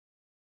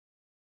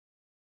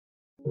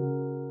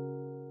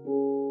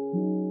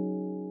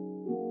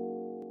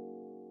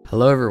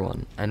Hello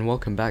everyone, and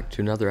welcome back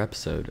to another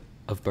episode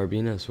of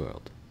Barbeno's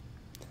World.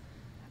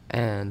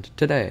 And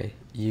today,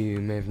 you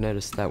may have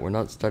noticed that we're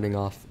not starting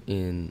off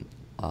in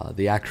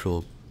the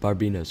actual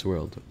Barbeno's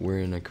World. We're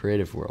in a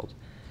creative world.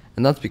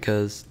 And that's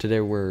because today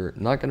we're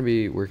not going to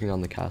be working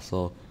on the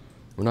castle,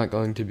 we're not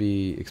going to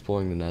be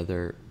exploring the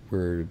nether,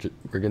 we're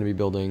going to be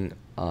building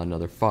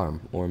another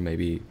farm, or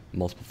maybe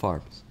multiple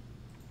farms.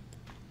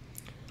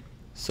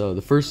 So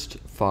the first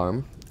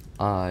farm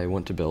I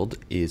want to build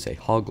is a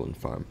hoglin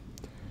farm.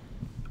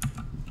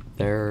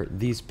 They're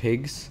these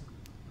pigs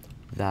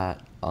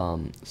that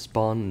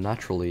spawn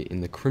naturally in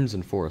the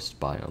Crimson Forest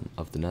biome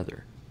of the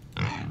nether.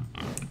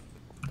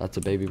 That's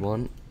a baby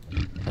one,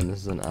 and this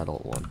is an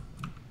adult one.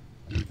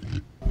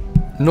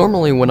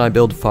 Normally when I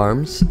build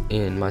farms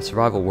in my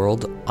survival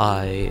world,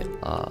 I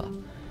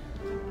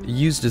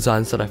use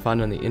designs that I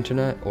find on the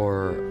internet,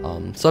 or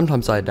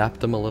sometimes I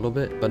adapt them a little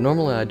bit, but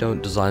normally I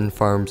don't design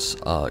farms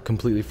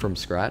completely from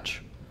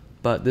scratch.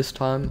 But this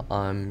time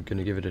I'm going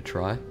to give it a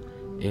try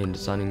in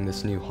designing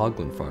this new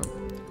hoglin farm.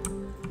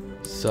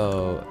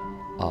 So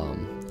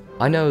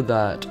I know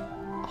that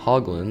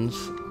hoglins,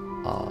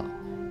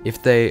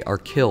 if they are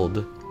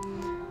killed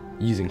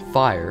using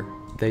fire,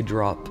 they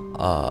drop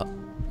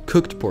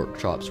cooked pork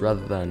chops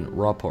rather than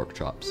raw pork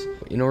chops.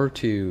 In order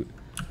to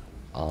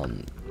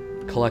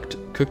collect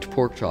cooked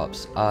pork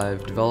chops,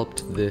 I've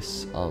developed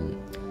this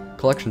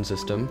collection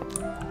system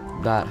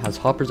that has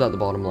hoppers at the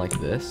bottom like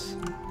this,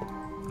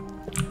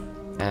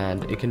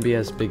 and it can be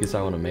as big as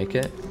I want to make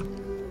it,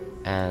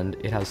 and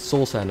it has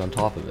soul sand on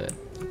top of it.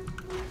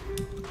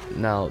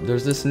 Now,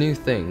 there's this new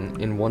thing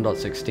in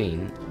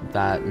 1.16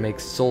 that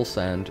makes soul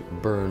sand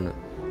burn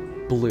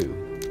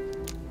blue,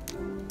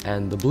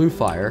 and the blue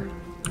fire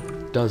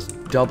does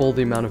double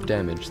the amount of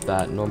damage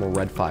that normal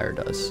red fire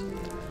does.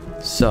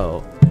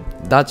 So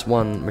that's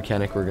one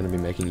mechanic we're going to be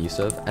making use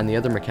of, and the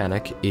other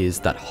mechanic is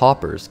that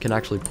hoppers can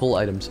actually pull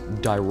items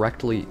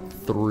directly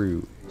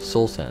through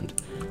soul sand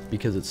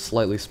because it's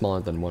slightly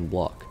smaller than one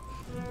block.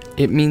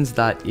 It means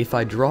that if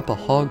I drop a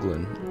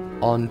hoglin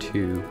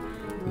onto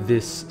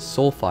this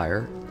soul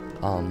fire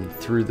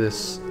through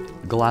this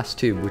glass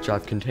tube which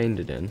I've contained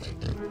it in,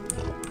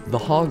 the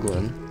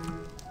hoglin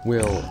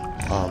will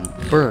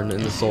burn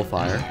in the soul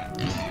fire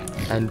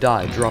and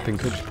die, dropping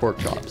cooked pork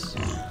chops.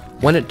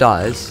 When it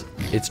dies,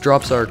 its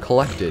drops are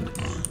collected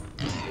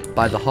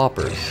by the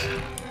hoppers,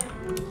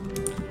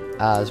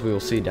 as we will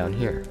see down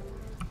here.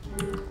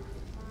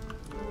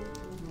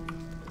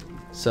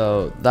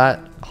 So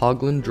that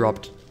hoglin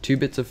dropped 2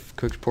 bits of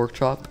cooked pork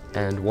chop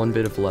and 1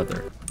 bit of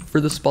leather.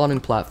 For the spawning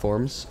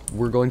platforms,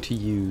 we're going to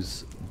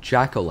use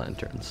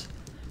jack-o'-lanterns,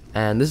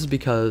 and this is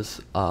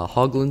because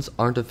hoglins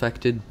aren't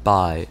affected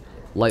by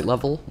light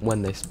level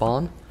when they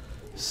spawn.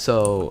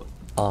 So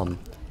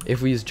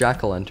if we use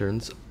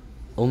jack-o'-lanterns,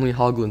 only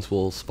hoglins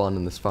will spawn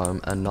in this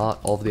farm and not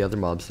all of the other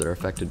mobs that are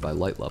affected by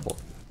light level.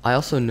 I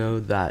also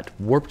know that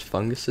warped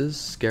funguses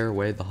scare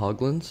away the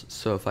hoglins,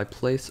 so if I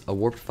place a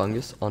warped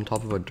fungus on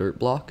top of a dirt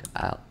block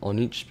on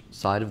each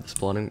side of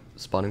the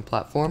spawning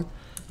platform,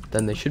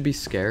 then they should be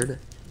scared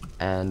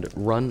and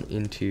run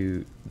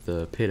into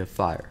the pit of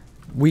fire.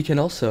 We can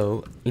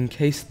also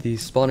encase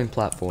these spawning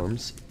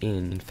platforms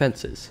in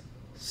fences,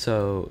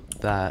 so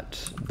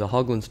that the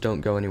hoglins don't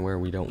go anywhere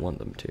we don't want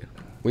them to.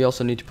 We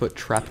also need to put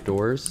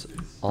trapdoors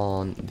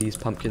on these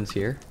pumpkins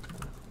here.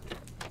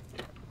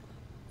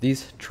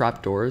 These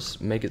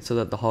trapdoors make it so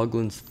that the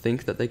hoglins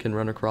think that they can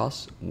run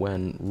across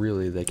when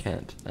really they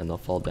can't, and they'll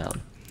fall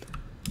down.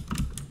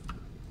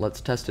 Let's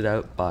test it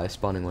out by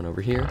spawning one over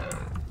here.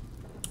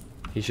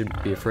 He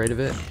should be afraid of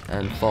it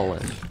and fall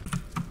in.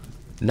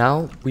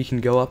 Now we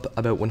can go up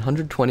about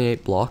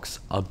 128 blocks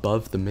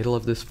above the middle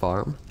of this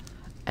farm,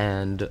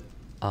 and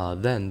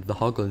then the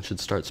hoglins should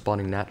start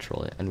spawning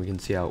naturally, and we can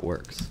see how it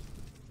works.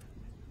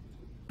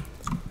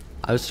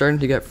 I was starting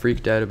to get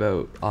freaked out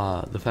about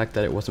the fact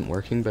that it wasn't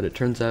working, but it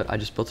turns out I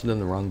just built it in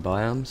the wrong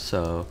biome,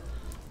 so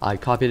I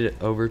copied it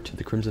over to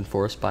the Crimson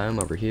Forest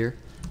biome over here.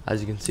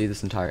 As you can see,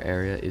 this entire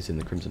area is in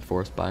the Crimson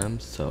Forest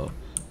biome, so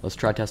let's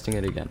try testing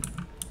it again.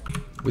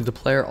 With the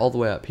player all the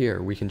way up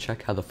here, we can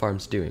check how the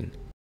farm's doing.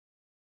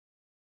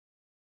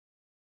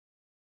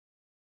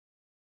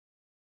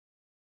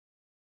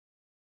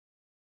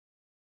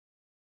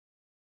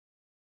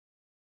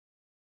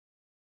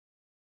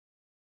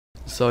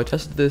 So I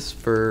tested this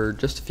for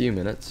just a few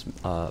minutes,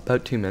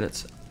 about 2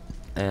 minutes,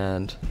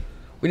 and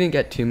we didn't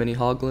get too many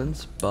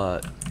hoglins,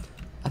 but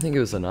I think it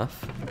was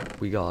enough.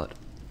 We got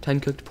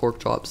 10 cooked pork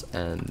chops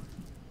and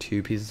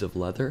 2 pieces of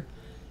leather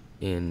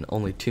in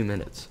only 2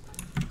 minutes.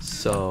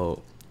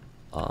 So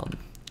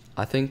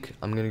I think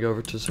I'm going to go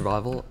over to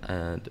survival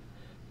and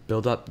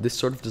build up this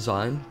sort of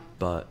design,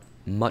 but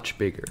much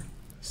bigger.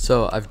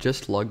 So I've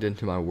just logged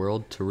into my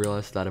world to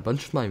realize that a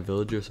bunch of my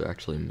villagers are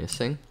actually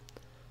missing.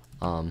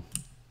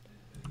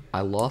 I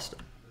lost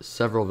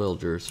several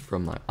villagers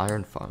from my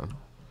iron farm.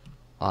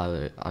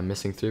 I'm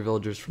missing 3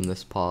 villagers from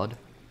this pod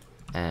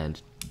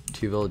and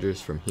 2 villagers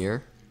from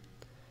here,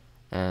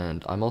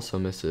 and I'm also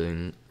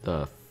missing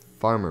the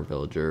farmer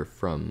villager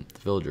from the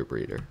villager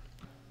breeder.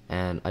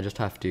 and I just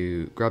have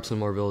to grab some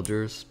more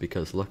villagers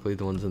because luckily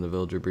the ones in the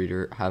villager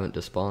breeder haven't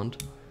despawned.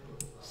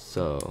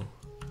 So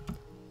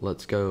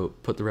let's go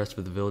put the rest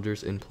of the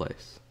villagers in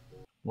place.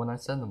 When I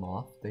send them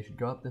off, they should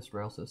go up this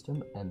rail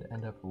system and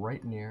end up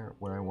right near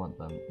where I want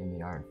them in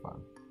the iron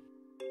farm.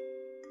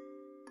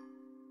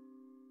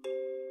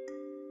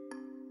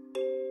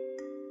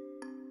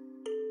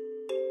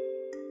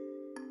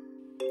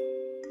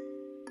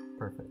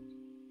 Perfect.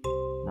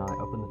 Now I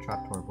open the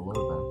trapdoor below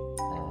them,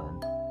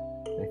 and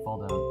they fall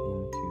down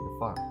into the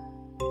farm.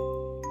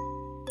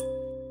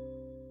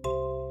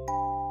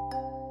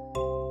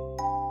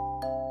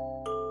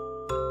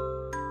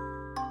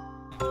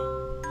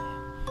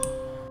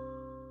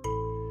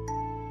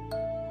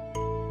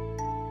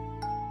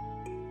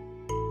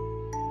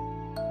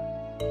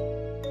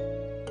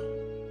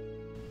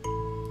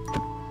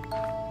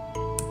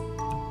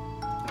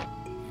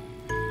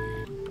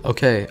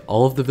 Okay,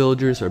 all of the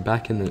villagers are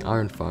back in the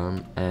iron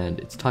farm, and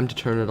it's time to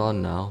turn it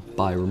on now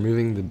by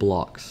removing the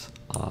blocks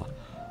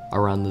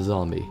around the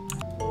zombie.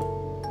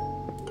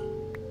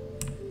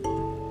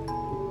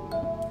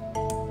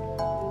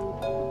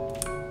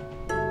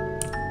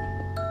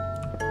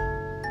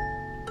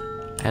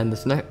 And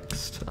this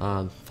next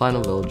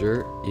final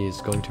villager is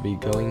going to be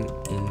going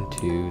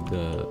into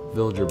the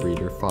villager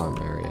breeder farm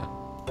area.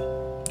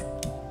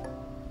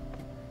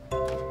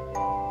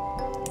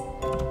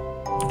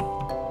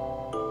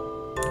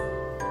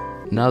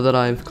 Now that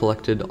I've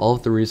collected all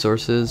of the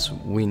resources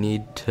we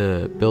need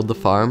to build the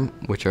farm,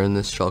 which are in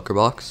this shulker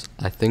box,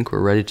 I think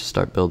we're ready to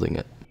start building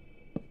it.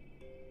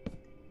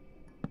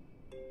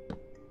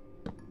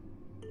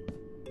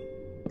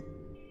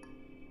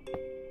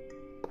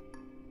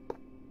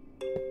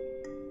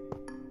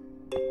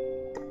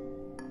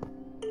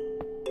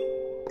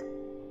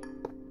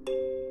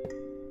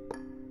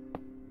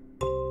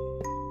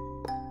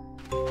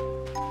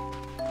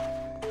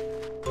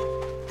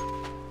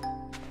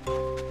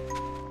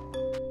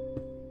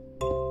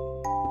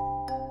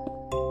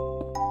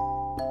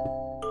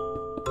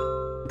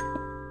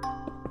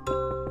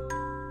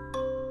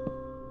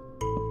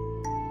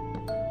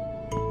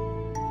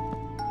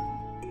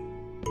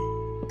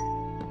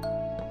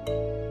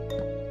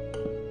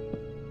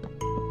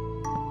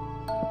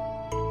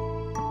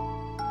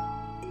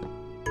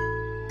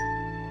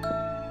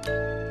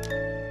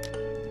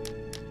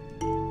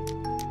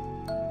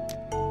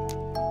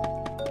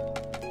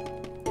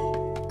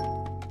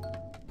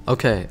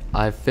 Okay,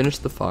 I've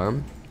finished the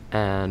farm,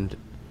 and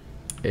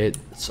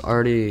it's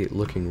already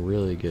looking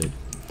really good.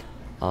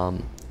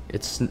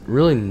 It's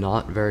really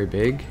not very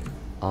big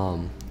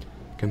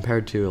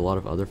compared to a lot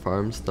of other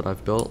farms that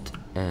I've built,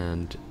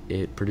 and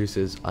it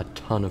produces a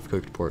ton of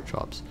cooked pork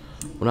chops.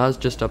 When I was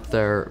just up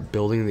there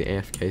building the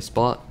AFK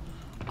spot,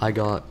 I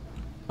got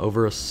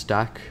over a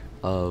stack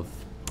of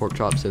pork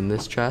chops in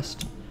this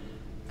chest,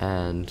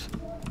 and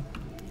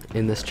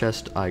in this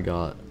chest I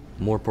got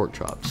more pork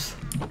chops.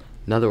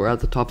 Now that we're at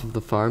the top of the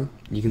farm,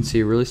 you can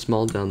see really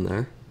small down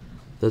there.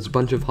 There's a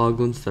bunch of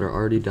hoglins that are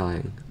already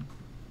dying,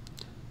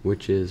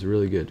 which is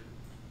really good.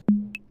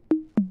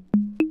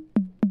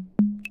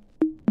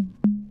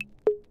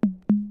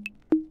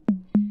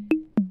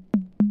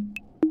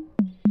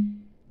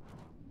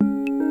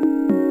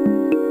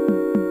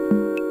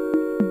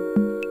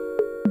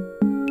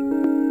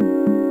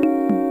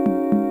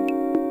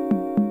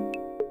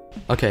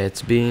 Okay,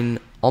 it's been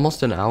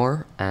almost an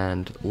hour,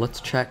 and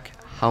let's check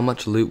how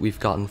much loot we've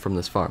gotten from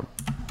this farm.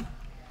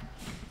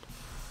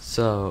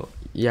 So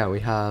yeah, we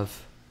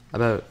have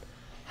about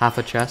half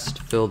a chest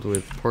filled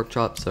with pork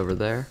chops over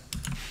there,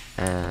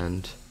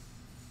 and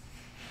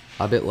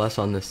a bit less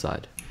on this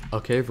side.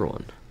 Okay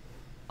everyone,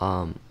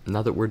 now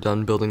that we're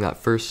done building that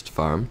first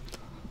farm,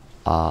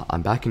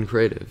 I'm back in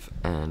creative,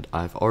 and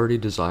I've already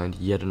designed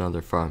yet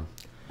another farm.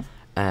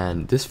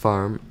 And this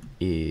farm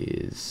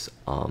is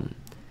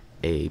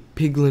a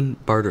piglin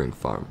bartering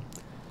farm.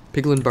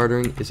 Piglin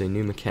bartering is a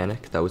new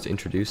mechanic that was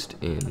introduced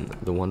in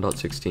the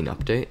 1.16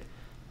 update,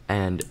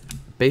 and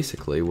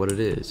basically what it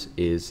is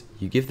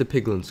you give the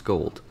piglins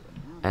gold,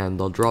 and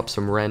they'll drop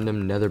some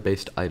random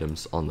nether-based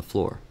items on the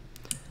floor.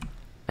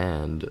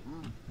 And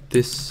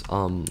this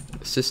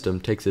system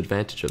takes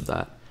advantage of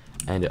that,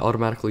 and it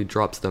automatically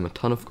drops them a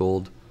ton of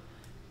gold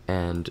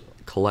and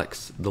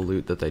collects the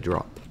loot that they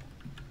drop.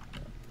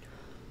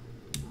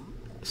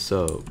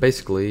 So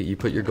basically, you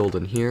put your gold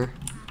in here,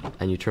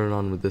 and you turn it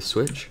on with this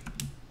switch.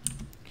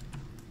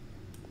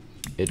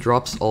 It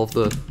drops all of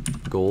the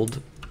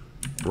gold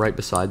right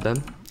beside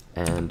them,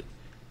 and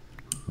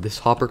this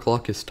hopper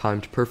clock is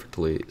timed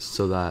perfectly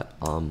so that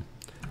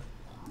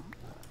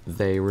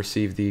they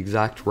receive the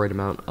exact right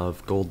amount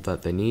of gold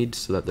that they need,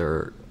 so that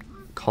they're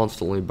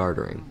constantly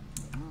bartering.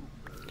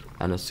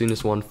 And as soon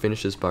as one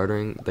finishes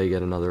bartering, they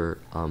get another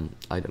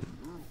item.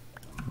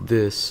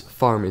 This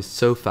farm is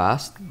so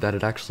fast that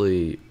it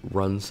actually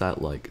runs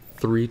at like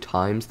 3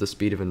 times the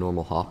speed of a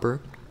normal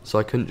hopper, so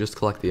I couldn't just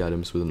collect the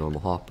items with a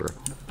normal hopper.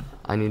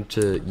 I need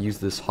to use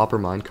this hopper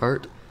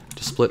minecart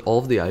to split all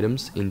of the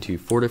items into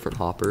 4 different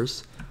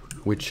hoppers,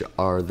 which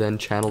are then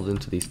channeled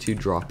into these 2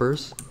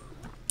 droppers,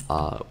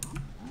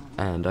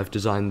 and I've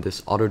designed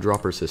this auto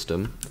dropper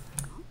system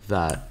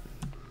that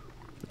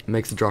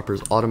makes the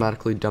droppers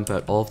automatically dump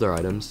out all of their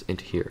items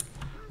into here.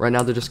 Right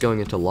now they're just going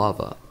into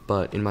lava,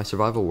 but in my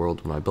survival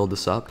world, when I build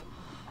this up,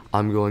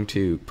 I'm going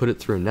to put it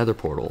through a nether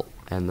portal,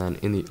 and then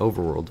in the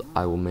overworld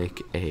I will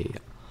make a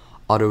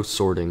auto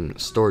sorting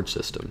storage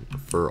system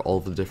for all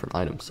of the different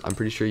items. I'm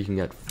pretty sure you can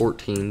get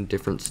 14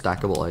 different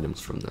stackable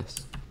items from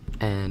this.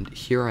 And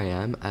here I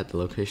am at the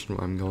location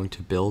where I'm going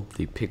to build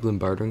the piglin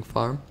bartering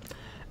farm.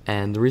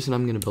 And the reason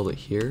I'm going to build it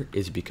here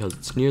is because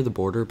it's near the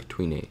border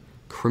between a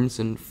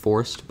crimson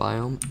forest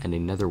biome and a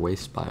nether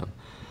waste biome.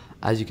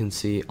 As you can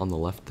see on the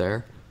left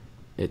there,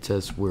 it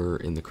says we're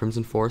in the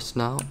crimson forest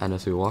now, and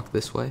as we walk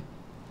this way,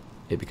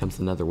 it becomes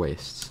the nether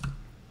wastes.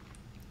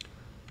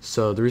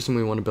 So the reason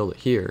we want to build it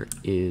here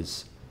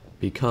is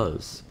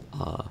because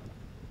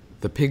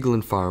the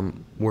piglin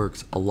farm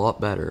works a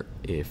lot better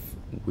if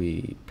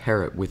we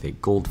pair it with a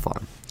gold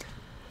farm.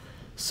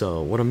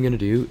 So what I'm going to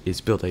do is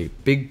build a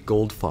big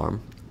gold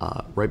farm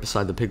right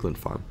beside the piglin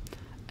farm.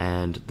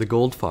 And the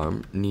gold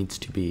farm needs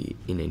to be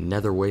in a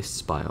nether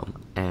wastes biome.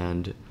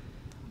 And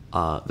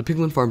the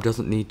piglin farm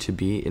doesn't need to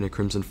be in a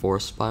crimson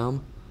forest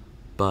biome,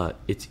 but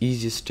it's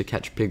easiest to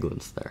catch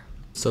piglins there.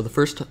 So the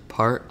first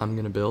part I'm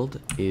going to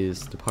build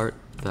is the part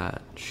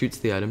that shoots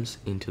the items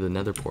into the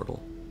nether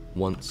portal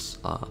once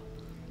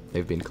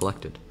they've been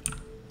collected.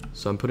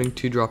 So I'm putting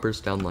 2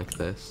 droppers down like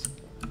this,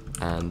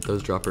 and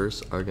those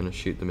droppers are going to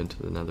shoot them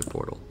into the nether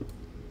portal.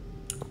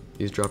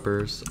 These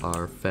droppers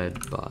are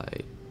fed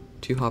by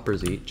 2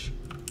 hoppers each,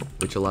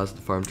 which allows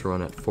the farm to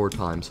run at 4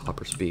 times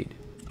hopper speed.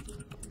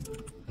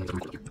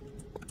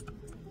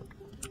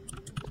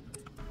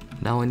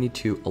 Now I need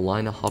to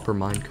align a hopper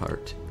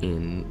minecart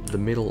in the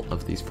middle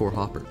of these 4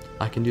 hoppers.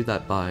 I can do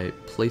that by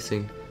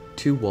placing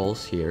 2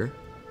 walls here,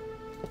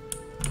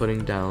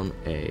 putting down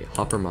a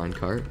hopper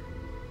minecart,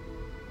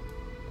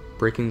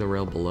 breaking the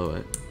rail below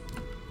it,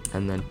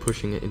 and then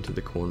pushing it into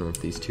the corner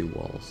of these 2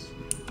 walls.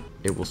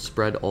 It will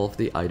spread all of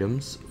the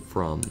items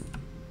from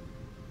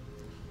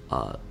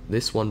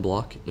this 1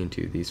 block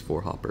into these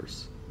 4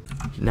 hoppers.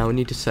 Now we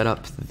need to set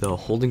up the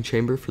holding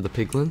chamber for the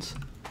piglins.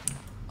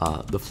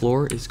 The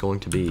floor is going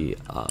to be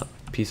a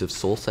piece of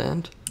soul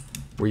sand.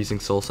 We're using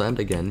soul sand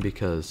again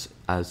because,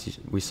 as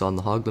we saw in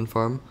the hoglin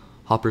farm,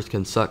 hoppers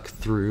can suck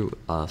through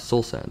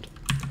soul sand.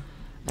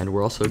 And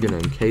we're also going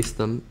to encase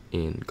them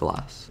in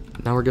glass.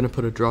 Now we're going to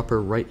put a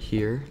dropper right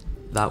here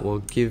that will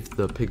give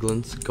the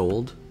piglins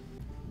gold.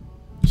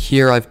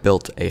 Here I've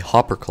built a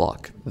hopper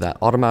clock that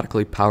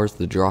automatically powers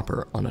the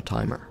dropper on a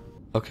timer.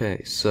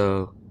 Okay,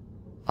 so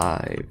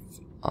I've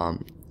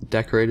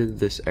decorated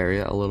this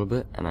area a little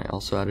bit, and I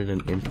also added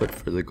an input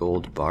for the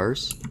gold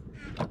bars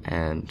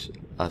and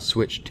a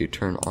switch to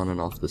turn on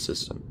and off the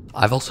system.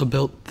 I've also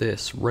built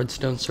this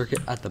redstone circuit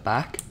at the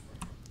back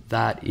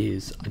that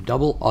is a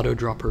double auto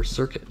dropper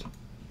circuit.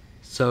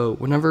 So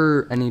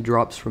whenever any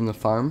drops from the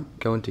farm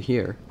go into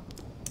here,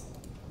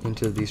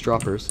 into these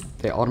droppers,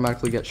 they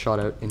automatically get shot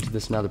out into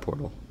this nether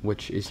portal,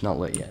 which is not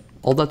lit yet.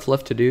 All that's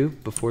left to do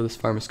before this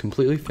farm is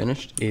completely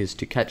finished is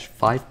to catch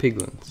 5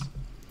 piglins.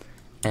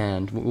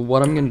 And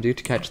what I'm going to do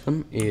to catch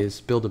them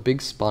is build a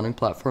big spawning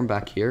platform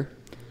back here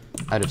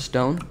out of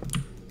stone,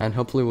 and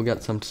hopefully we'll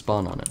get some to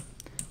spawn on it.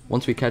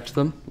 Once we catch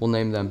them, we'll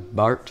name them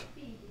Bart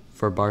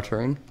for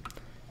bartering,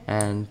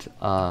 and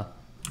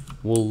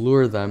we'll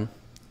lure them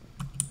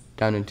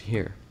down into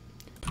here.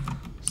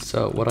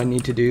 So what I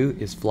need to do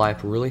is fly up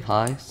really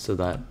high so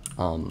that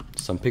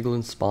some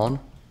piglins spawn,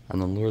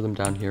 and then lure them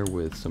down here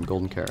with some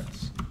golden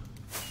carrots.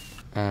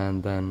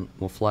 And then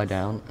we'll fly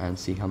down and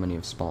see how many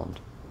have spawned.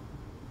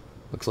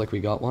 Looks like we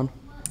got one.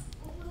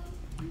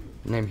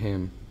 Name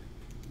him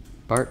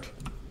Bart,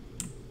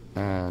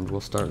 and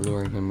we'll start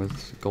luring him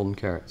with golden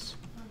carrots.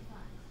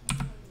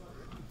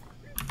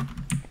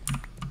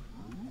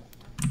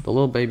 The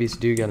little babies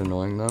do get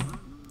annoying though,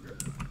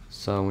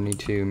 so we need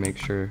to make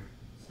sure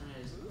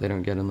they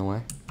don't get in the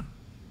way.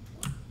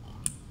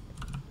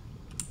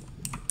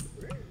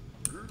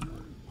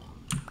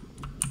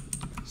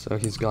 So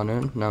he's gone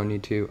in. Now we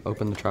need to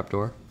open the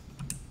trapdoor,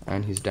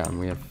 and he's down.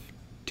 We have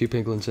 2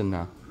 piglins in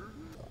now.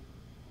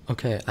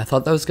 Okay, I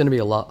thought that was going to be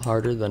a lot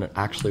harder than it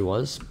actually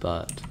was,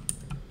 but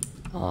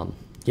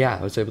yeah,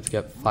 I was able to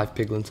get 5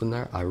 piglins in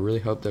there. I really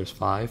hope there's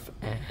 5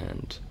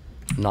 and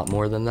not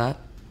more than that.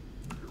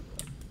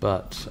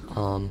 But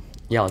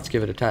yeah, let's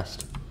give it a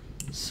test.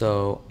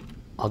 So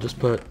I'll just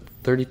put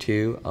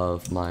 32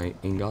 of my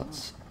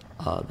ingots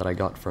that I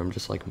got from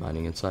just like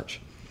mining and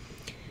such.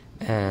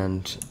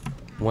 And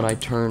when I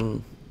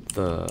turn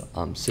the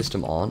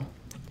system on,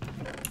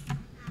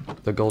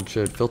 the gold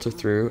should filter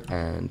through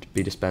and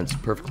be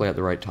dispensed perfectly at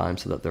the right time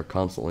so that they're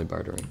constantly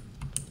bartering.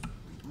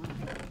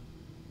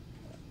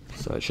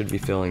 So it should be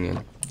filling in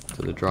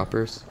to the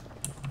droppers.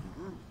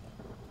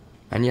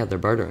 And yeah, they're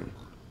bartering.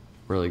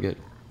 Really good.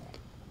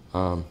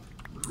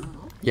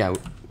 Yeah,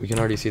 we can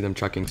already see them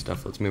chucking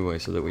stuff. Let's move away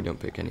so that we don't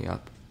pick any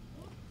up.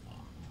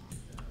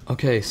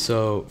 Okay,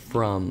 so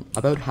from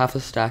about half a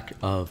stack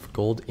of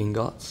gold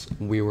ingots,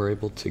 we were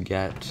able to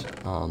get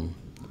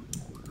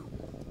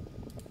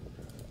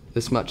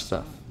this much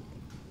stuff.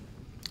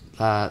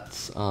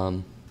 That's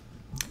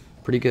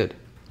pretty good.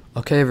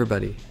 Okay,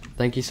 everybody,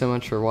 thank you so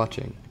much for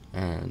watching,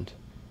 and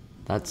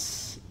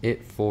that's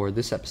it for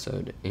this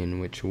episode in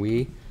which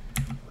we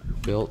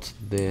built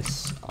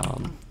this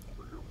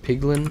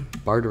piglin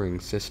bartering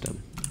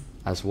system,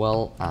 as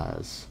well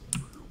as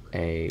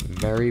a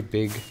very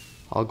big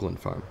hoglin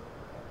farm.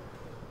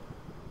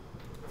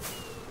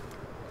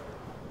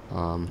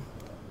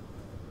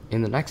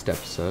 In the next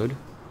episode,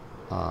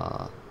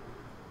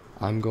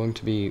 I'm going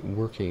to be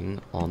working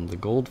on the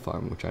gold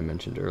farm, which I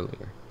mentioned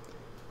earlier,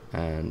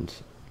 and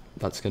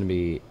that's going to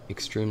be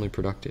extremely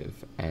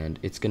productive, and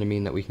it's going to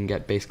mean that we can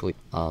get basically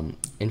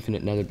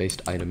infinite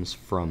nether-based items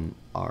from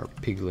our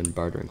piglin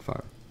bartering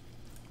farm.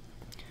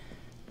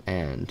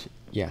 And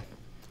yeah,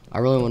 I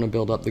really want to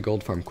build up the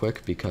gold farm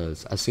quick,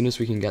 because as soon as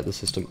we can get the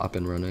system up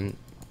and running,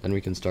 then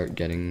we can start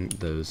getting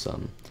those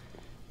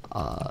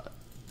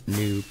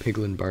new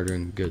piglin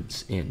bartering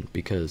goods in,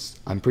 because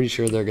I'm pretty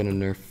sure they're going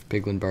to nerf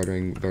piglin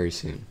bartering very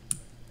soon.